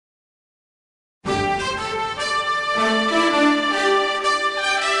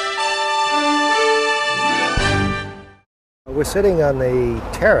We're sitting on the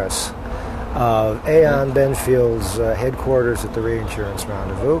terrace of Aon Benfield's headquarters at the Reinsurance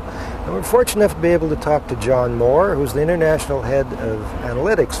Rendezvous, and we're fortunate enough to be able to talk to John Moore, who's the International Head of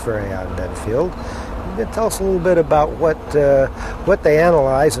Analytics for Aon Benfield. You can tell us a little bit about what they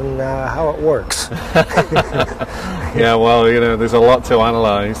analyze and how it works. Yeah, well, there's a lot to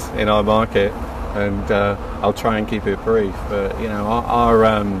analyze in our market, and I'll try and keep it brief. But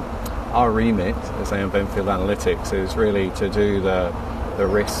our remit as Aon Benfield Analytics is really to do the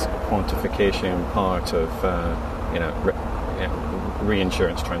risk quantification part of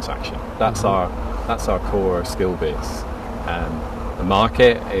reinsurance transaction. That's our core skill base. The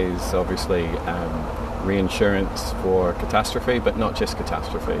market is obviously reinsurance for catastrophe, but not just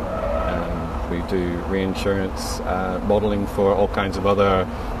catastrophe. We do reinsurance modelling for all kinds of other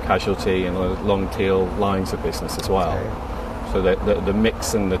casualty and long tail lines of business as well. Okay. So the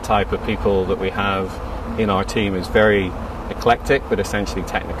mix and the type of people that we have in our team is very eclectic, but essentially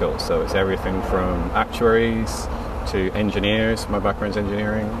technical. So it's everything from actuaries to engineers, my background's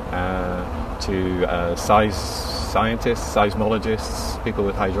engineering, to scientists, seismologists, people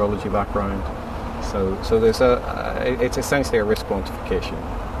with hydrology background. So there's it's essentially a risk quantification.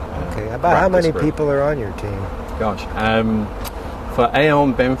 Okay, about how many people are on your team? Gosh, for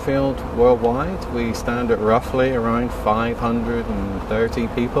Aon Benfield worldwide, we stand at roughly around 530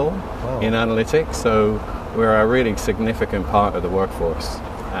 people in analytics. So we're a really significant part of the workforce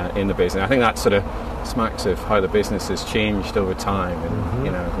in the business. I think that sort of smacks of how the business has changed over time.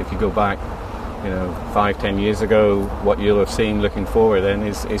 And if you go back, 5-10 years ago, what you'll have seen looking forward then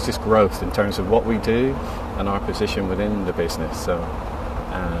is just growth in terms of what we do and our position within the business. So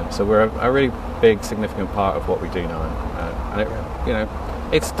we're a really big, significant part of what we do now. And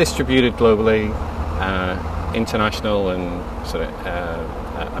it's distributed globally. International and sort of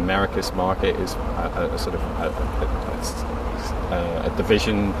America's market is a sort of a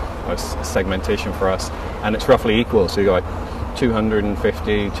division or segmentation for us, and it's roughly equal. So you got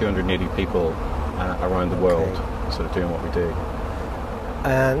 250, 280 people around the world sort of doing what we do.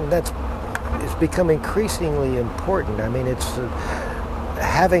 And it's become increasingly important. I mean, it's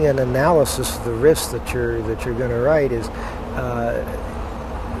having an analysis of the risks that you're going to write is.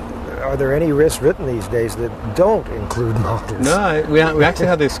 Are there any risks written these days that don't include models? No, we actually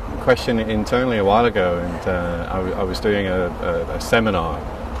had this question internally a while ago, and I was doing a seminar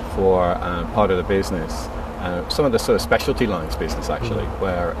for part of the business, some of the sort of specialty lines business actually,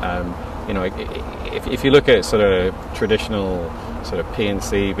 where if you look at sort of traditional sort of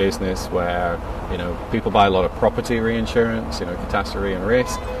P&C business where people buy a lot of property reinsurance, catastrophe and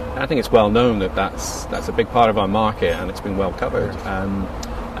risk, and I think it's well known that that's a big part of our market and it's been well covered.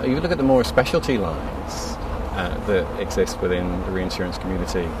 You look at the more specialty lines that exist within the reinsurance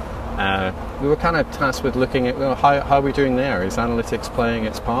community. We were kind of tasked with looking at how are we doing there? Is analytics playing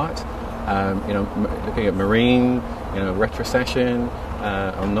its part? Looking at marine, retrocession,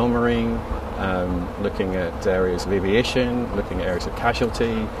 on non-marine, looking at areas of aviation, looking at areas of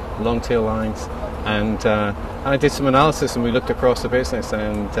casualty, long tail lines, and I did some analysis and we looked across the business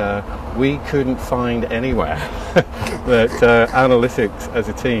and we couldn't find anywhere that analytics as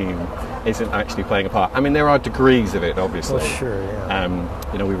a team isn't actually playing a part. I mean, there are degrees of it, obviously. Well, sure, yeah.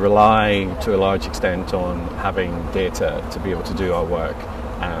 We rely to a large extent on having data to be able to do our work.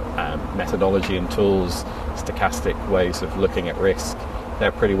 Methodology and tools, stochastic ways of looking at risk,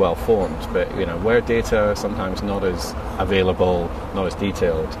 they're pretty well formed. But where data are sometimes not as available, not as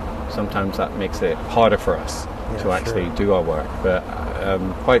detailed, sometimes that makes it harder for us to actually do our work. But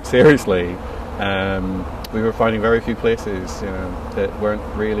quite seriously, we were finding very few places that weren't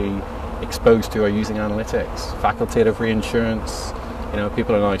really exposed to or using analytics. Facultative reinsurance,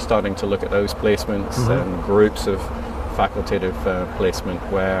 people are now starting to look at those placements and groups of facultative placement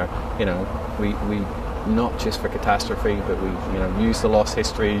where we not just for catastrophe, but we use the loss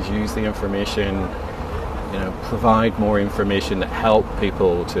histories, use the information, provide more information that help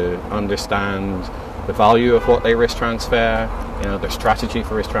people to understand the value of what they risk transfer, their strategy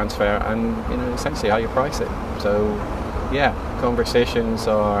for risk transfer, and essentially how you price it. So conversations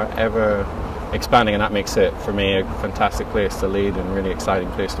are ever expanding, and that makes it for me a fantastic place to lead and really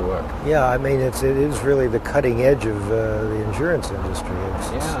exciting place to work. Yeah, I mean it is really the cutting edge of the insurance industry.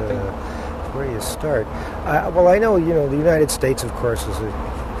 It's where you start. Well, I know the United States, of course, is a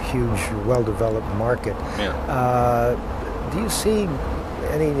huge, well-developed market. Do you see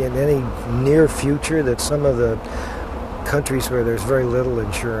in any near future that some of the countries where there's very little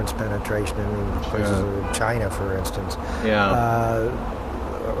insurance penetration, I mean places like China, for instance,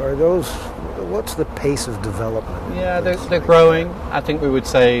 are those? What's the pace of development? Yeah, they're growing. I think we would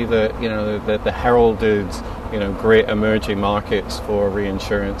say that the heralded great emerging markets for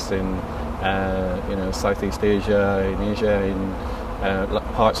reinsurance in Southeast Asia, in Asia, in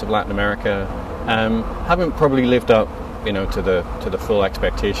parts of Latin America, haven't probably lived up to the full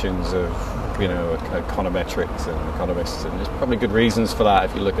expectations of econometrics and economists, and there's probably good reasons for that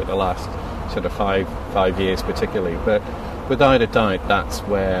if you look at the last sort of five years particularly. But without a doubt, that's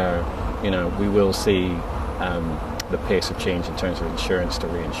where we will see the pace of change in terms of insurance to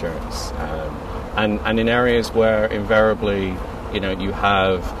reinsurance, and in areas where invariably you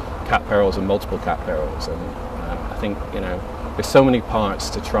have cat perils and multiple cat perils, and I think there's so many parts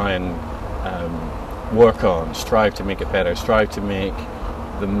to try and work on, strive to make it better, strive to make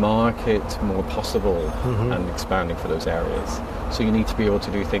the market more possible and expanding for those areas. So you need to be able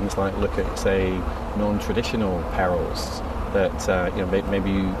to do things like look at, say, non-traditional perils that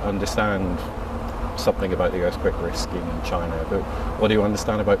maybe you understand something about the earthquake risk in China, but what do you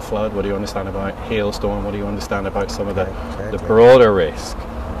understand about flood? What do you understand about hailstorm? What do you understand about some of the broader risk?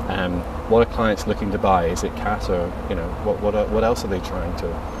 What are clients looking to buy? Is it cat, or what else are they trying to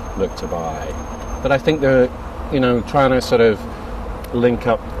look to buy? But I think they're trying to sort of link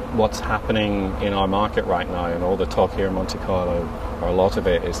up what's happening in our market right now, and all the talk here in Monte Carlo, or a lot of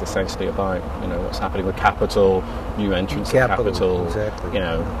it, is essentially about what's happening with capital, new entrants of capital, exactly.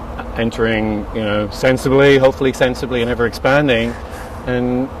 Entering sensibly, hopefully sensibly, and ever expanding,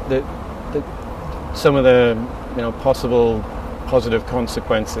 and some of the possible positive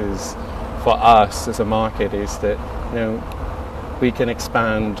consequences for us as a market is that we can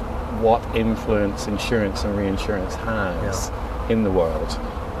expand what influence insurance and reinsurance has in the world,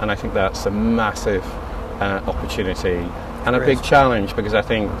 and I think that's a massive opportunity and a big challenge, because I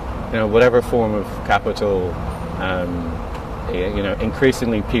think whatever form of capital,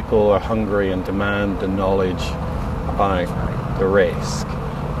 increasingly people are hungry and demand the knowledge about the risk,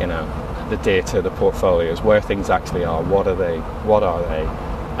 the data, the portfolios, where things actually are, what are they,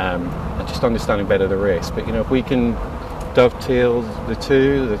 and just understanding better the risk. But if we can dovetail the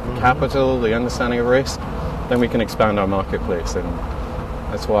two, the capital, the understanding of risk, then we can expand our marketplace. And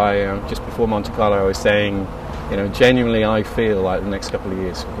that's why just before Monte Carlo I was saying, genuinely I feel like the next couple of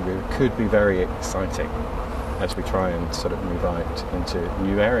years could be very exciting as we try and sort of move out into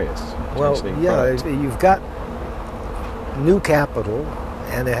new areas. Well, you've got new capital,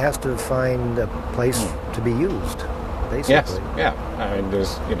 and it has to find a place to be used, basically. Yes,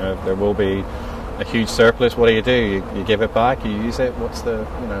 there's there will be a huge surplus. What do? You give it back, you use it. What's the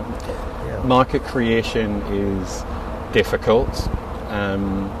market creation is difficult,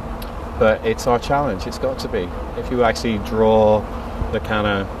 but it's our challenge. It's got to be. If you actually draw the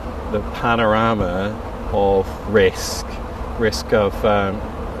panorama of risk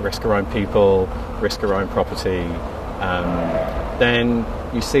around people, risk around property, then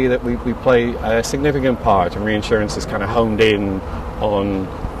you see that we play a significant part, and reinsurance is kind of honed in on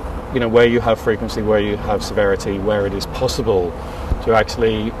where you have frequency, where you have severity, where it is possible to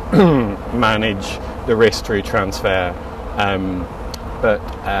actually manage the risk through transfer. But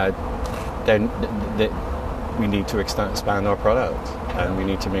then we need to expand our product, and we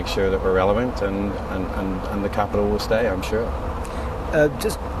need to make sure that we're relevant, and the capital will stay, I'm sure.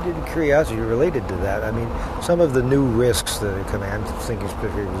 Just in curiosity related to that, I mean, some of the new risks that come in, I'm thinking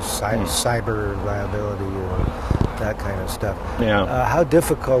specifically cyber liability or that kind of stuff. How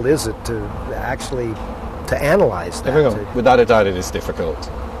difficult is it to actually analyze that? Without a doubt, it is difficult.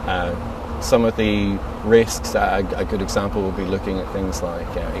 Some of the risks, a good example would be looking at things like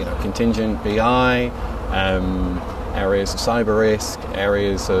contingent BI, areas of cyber risk,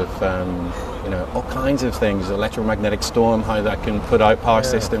 areas of all kinds of things, electromagnetic storm, how that can put out power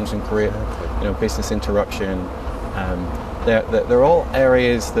systems and create business interruption. They're all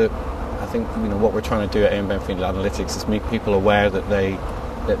areas that I think what we're trying to do at Aon Benfield Analytics is make people aware that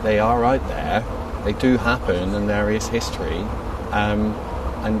they are out there, they do happen, and there is history.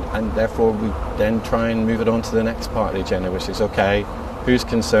 And therefore we then try and move it on to the next part of the agenda, which is, okay, who's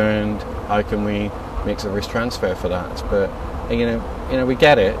concerned, how can we make some risk transfer for that? But we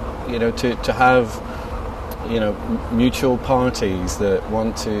get it, to have mutual parties that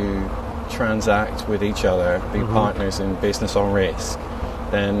want to transact with each other, be partners in business on risk,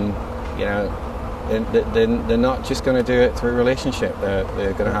 then they're not just going to do it through relationship.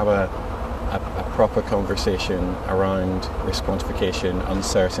 They're going to have a proper conversation around risk quantification,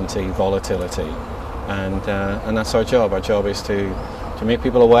 uncertainty, volatility, and that's our job. Our job is to make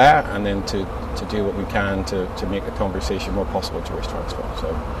people aware, and then to do what we can to make the conversation more possible to risk transfer.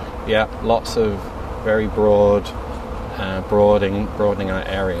 So, lots of very broadening out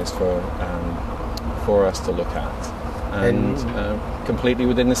areas for us to look at, and completely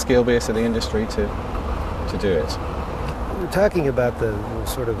within the skill base of the industry to to do it. We're talking about the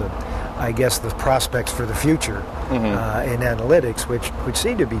sort of I guess the prospects for the future in analytics, which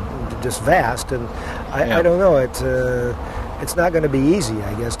seem to be just vast, and I don't know. It's not going to be easy,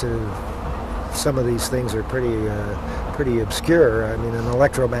 I guess. Some of these things are pretty obscure. I mean, an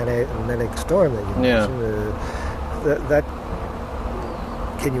electromagnetic storm that you mentioned. That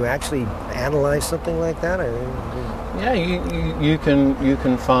can you actually analyze something like that? Yeah, you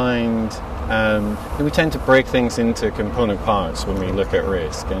can find. We tend to break things into component parts when we look at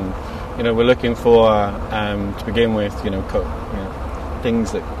risk, and we're looking for to begin with,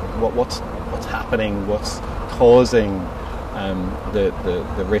 things that what's happening, what's causing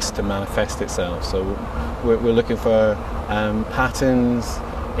the risk to manifest itself. So we're looking for patterns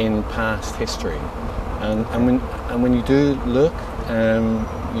in past history, and when you do look,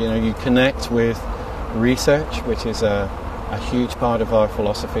 you connect with research, which is a huge part of our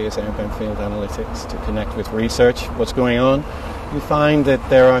philosophy as Aon Benfield Analytics, to connect with research, what's going on. You find that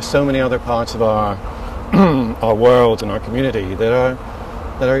there are so many other parts of our our world and our community that are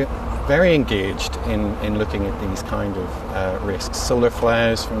very engaged in looking at these kind of risks. Solar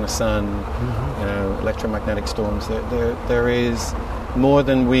flares from the sun, electromagnetic storms. There is more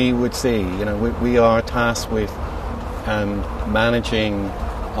than we would see. We are tasked with managing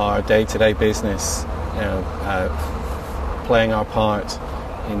our day-to-day business, playing our part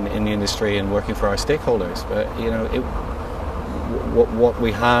in the industry and working for our stakeholders. But what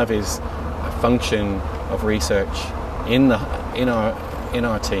we have is a function of research in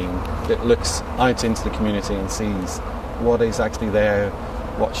our team that looks out into the community and sees what is actually there,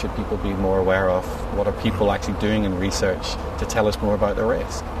 what should people be more aware of, what are people actually doing in research to tell us more about the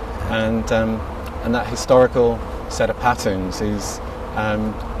risk, and that historical set of patterns is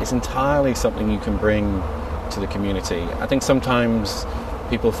entirely something you can bring to the community. I think sometimes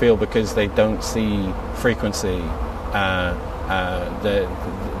people feel because they don't see frequency that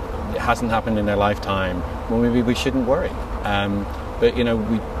it hasn't happened in their lifetime, well, maybe we shouldn't worry. But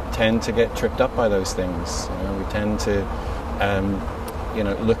we tend to get tripped up by those things. We tend to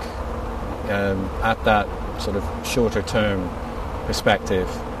look at that sort of shorter term perspective,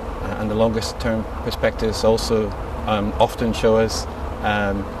 and the longest term perspectives also often show us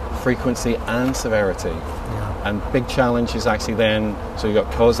frequency and severity. And big challenge is actually then, so you've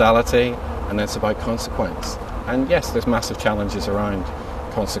got causality, and then it's about consequence. And yes, there's massive challenges around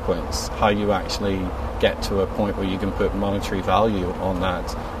consequence, how you actually get to a point where you can put monetary value on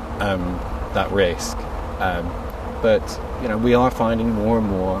that risk. But we are finding more and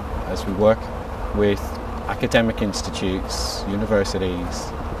more as we work with academic institutes,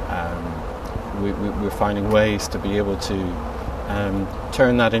 universities, we're finding ways to be able to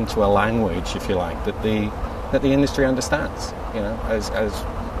turn that into a language, if you like, that the industry understands.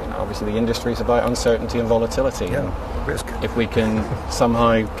 Obviously the industry is about uncertainty and volatility. Yeah, risk. If we can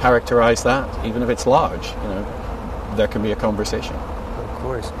somehow characterize that, even if it's large, there can be a conversation. Of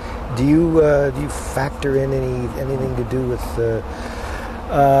course. Do you factor in anything to do with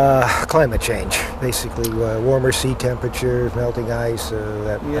climate change? Basically, warmer sea temperatures, melting ice,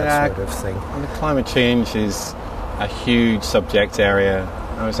 that sort of thing. I mean, climate change is a huge subject area.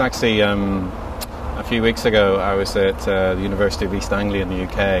 I was actually a few weeks ago, I was at the University of East Anglia in the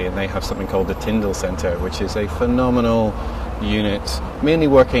UK, and they have something called the Tyndall Centre, which is a phenomenal unit, mainly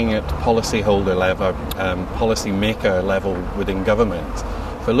working at policyholder level, policymaker level within government,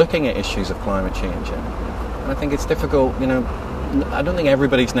 for looking at issues of climate change. And I think it's difficult, I don't think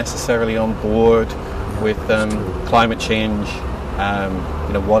everybody's necessarily on board with climate change,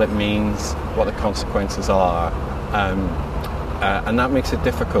 what it means, what the consequences are, and that makes it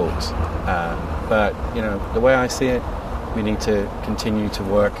difficult. But the way I see it, we need to continue to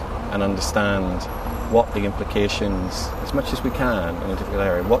work and understand what the implications, as much as we can in a difficult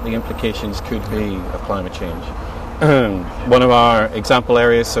area, what the implications could be of climate change. One of our example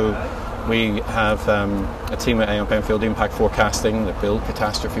areas, so we have a team at Aon Benfield Impact Forecasting that build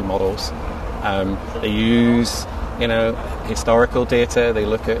catastrophe models. They use historical data, they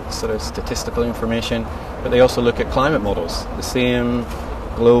look at sort of statistical information, but they also look at climate models, the same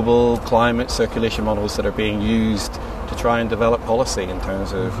global climate circulation models that are being used to try and develop policy in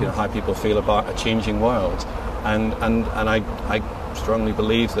terms of how people feel about a changing world, and I strongly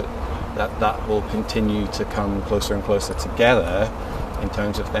believe that will continue to come closer and closer together in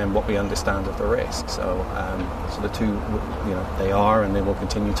terms of then what we understand of the risk. So the two, they are and they will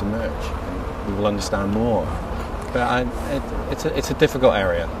continue to merge, and we will understand more. But it's a difficult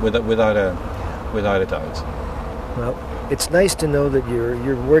area without a doubt. Well, it's nice to know that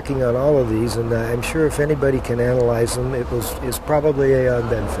you're working on all of these, and I'm sure if anybody can analyze them, it's probably Aon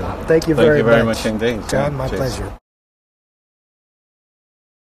Benfield. Thank you very much. Thank you very much indeed. John, my pleasure.